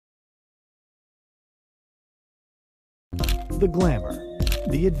The glamour,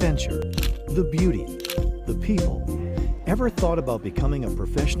 the adventure, the beauty, the people. Ever thought about becoming a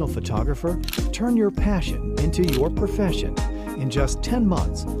professional photographer? Turn your passion into your profession. In just 10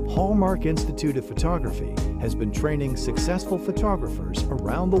 months, Hallmark Institute of Photography has been training successful photographers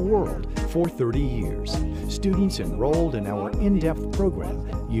around the world for 30 years. Students enrolled in our in-depth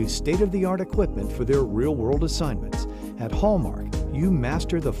program use state-of-the-art equipment for their real-world assignments. At Hallmark, you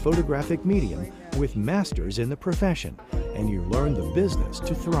master the photographic medium with masters in the profession, and you learn the business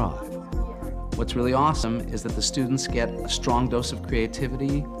to thrive. What's really awesome is that the students get a strong dose of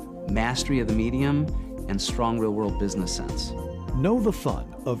creativity, mastery of the medium, and strong real-world business sense. Know the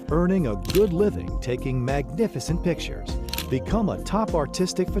fun of earning a good living taking magnificent pictures. Become a top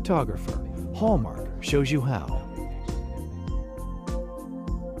artistic photographer. Hallmark shows you how.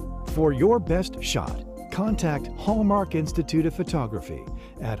 For your best shot, contact Hallmark Institute of Photography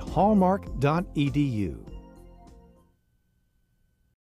at hallmark.edu.